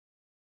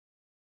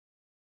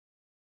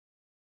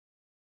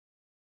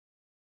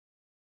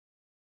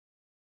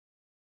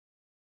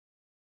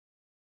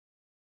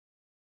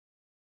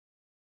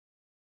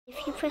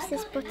If you press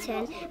this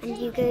button and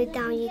you go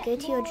down, you go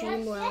to your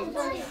dream world.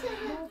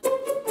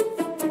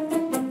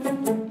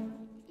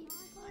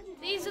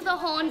 These are the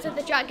horns of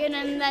the dragon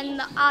and then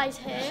the eyes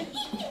here.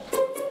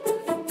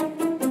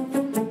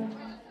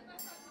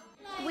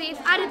 We've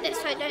added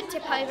this so it don't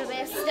tip over, but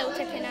it's still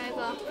tipping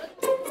over.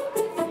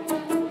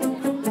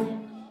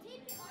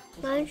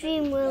 My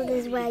dream world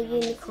is where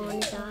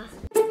unicorns are.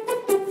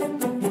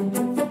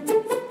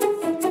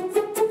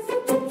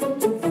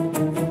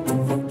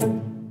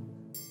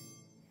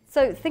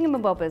 So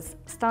Thingamabobas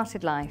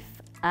started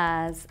life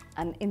as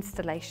an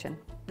installation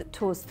that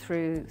tours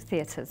through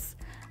theatres.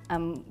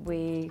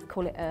 We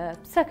call it a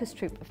circus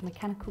troupe of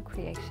mechanical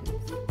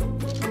creations.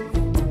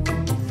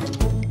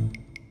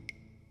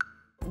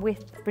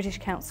 With British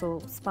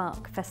Council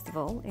Spark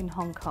Festival in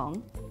Hong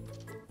Kong,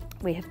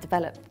 we have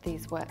developed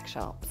these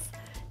workshops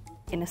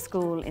in a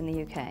school in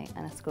the UK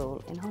and a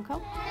school in Hong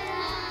Kong.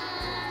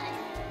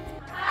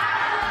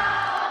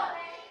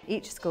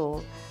 Each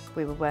school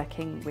we were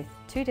working with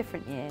 2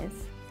 different years,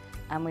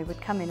 and we would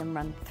come in and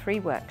run 3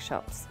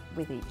 workshops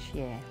with each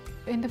year.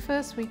 In the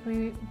first week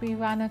we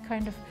ran a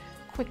kind of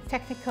quick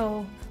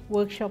technical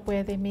workshop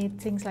where they made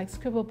things like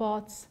scribble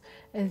bots,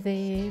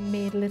 they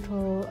made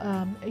little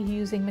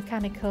using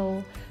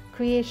mechanical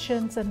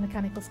creations and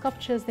mechanical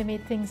sculptures, they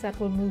made things that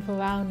will move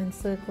around in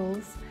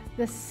circles.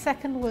 The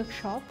second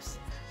workshops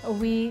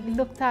we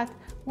looked at,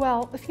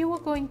 well, if you were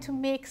going to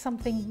make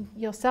something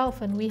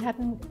yourself and we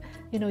hadn't,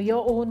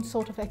 your own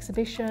sort of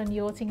exhibition,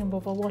 you're thinking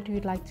about what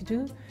you'd like to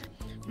do.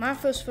 My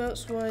first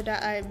thoughts were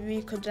that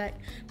we could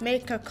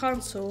make a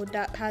console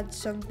that had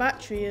some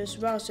battery as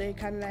well, so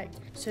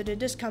so the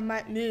disc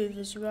might move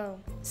as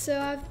well.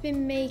 So I've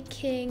been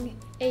making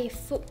a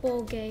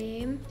football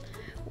game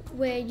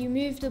where you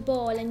move the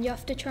ball and you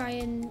have to try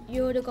and,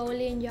 you're the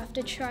goalie and you have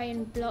to try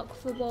and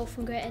block the ball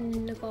from getting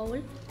in the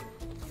goal.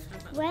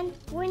 When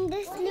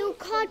this little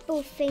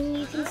cardboard thing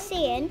you can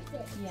see in,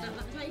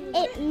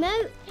 it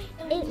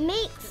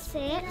makes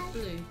it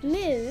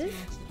move,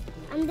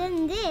 and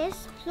then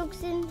this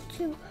plugs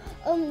into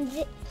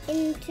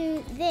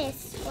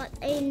this what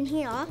in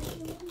here,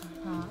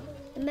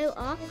 the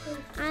motor,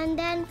 and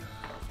then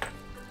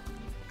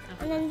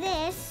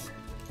this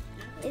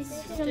is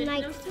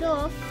some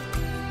stuff.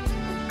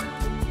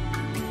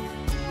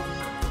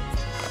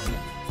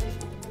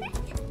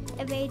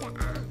 A radar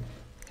app.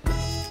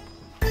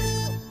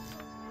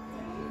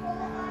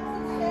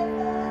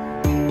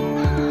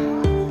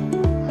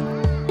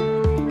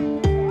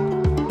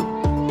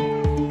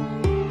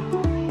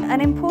 An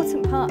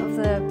important part of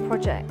the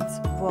project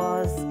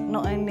was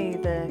not only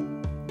the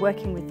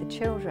working with the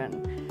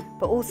children,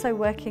 but also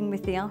working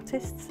with the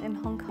artists in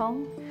Hong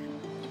Kong.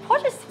 The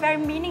project is very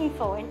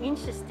meaningful and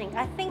interesting.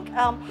 I think,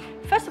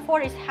 first of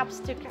all, it helps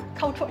the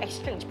cultural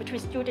exchange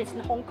between students in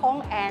Hong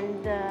Kong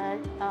and the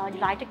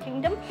United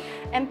Kingdom.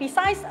 And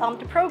besides,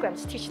 the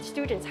programs teach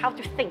students how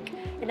to think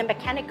in a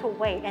mechanical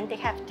way, and they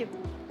have to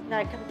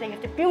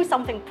build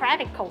something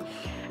practical.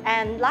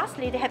 And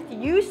lastly, they have to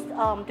use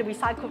the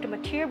recycled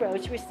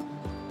materials, which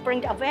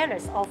bring the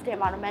awareness of the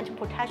environmental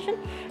protection.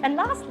 And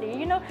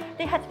lastly,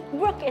 they have to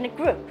work in a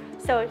group,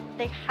 so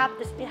they have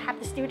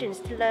the students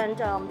to learn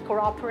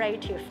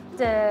cooperative.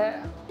 The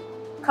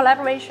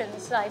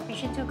collaborations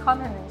between 2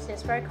 continents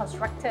is very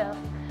constructive,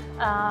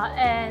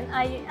 and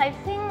I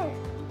think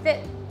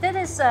that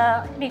is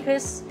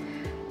because,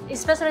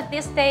 especially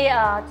this day,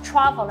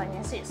 traveling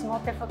is more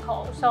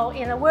difficult. So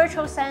in a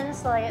virtual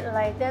sense,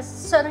 like there's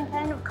certain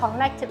kind of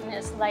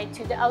connectiveness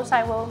to the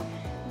outside world.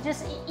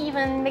 Just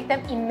even make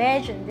them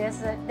imagine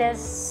there's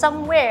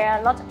somewhere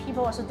a lot of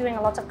people also doing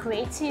a lot of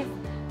creative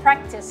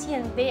practice here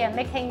and there,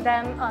 making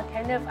them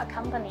kind of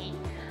accompany,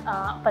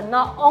 but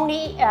not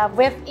only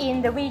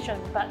within the region,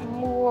 but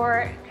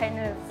more kind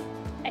of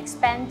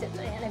expanded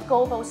in a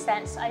global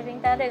sense. I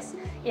think that is,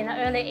 in an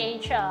early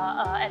age,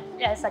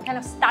 as a kind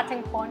of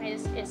starting point,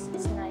 is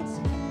nice.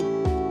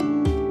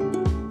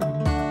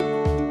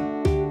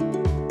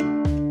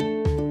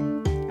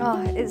 Oh,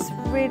 it's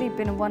really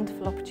been a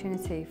wonderful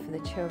opportunity for the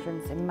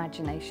children's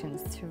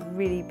imaginations to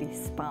really be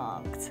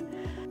sparked.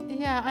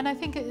 Yeah, and I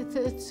think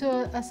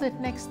to a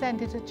certain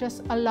extent it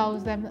just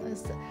allows them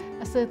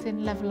a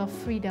certain level of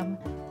freedom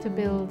to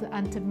build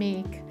and to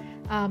make.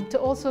 To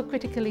also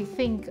critically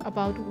think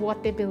about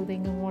what they're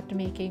building and what they're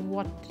making,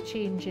 what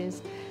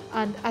changes.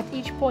 And at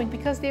each point,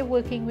 because they're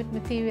working with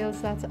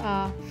materials that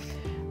are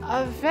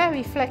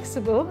very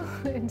flexible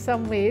in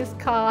some ways,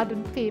 card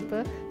and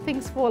paper,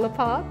 things fall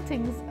apart,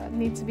 things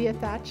need to be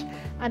attached,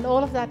 and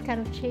all of that kind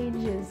of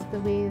changes the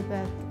way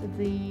that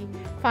the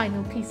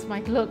final piece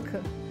might look.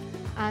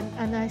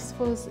 And I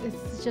suppose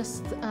it's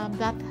just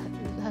that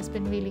has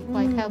been really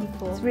quite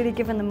helpful. It's really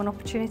given them an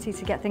opportunity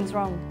to get things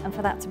wrong, and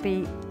for that to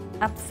be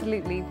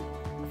absolutely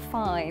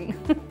fine.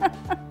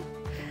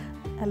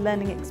 A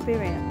learning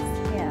experience.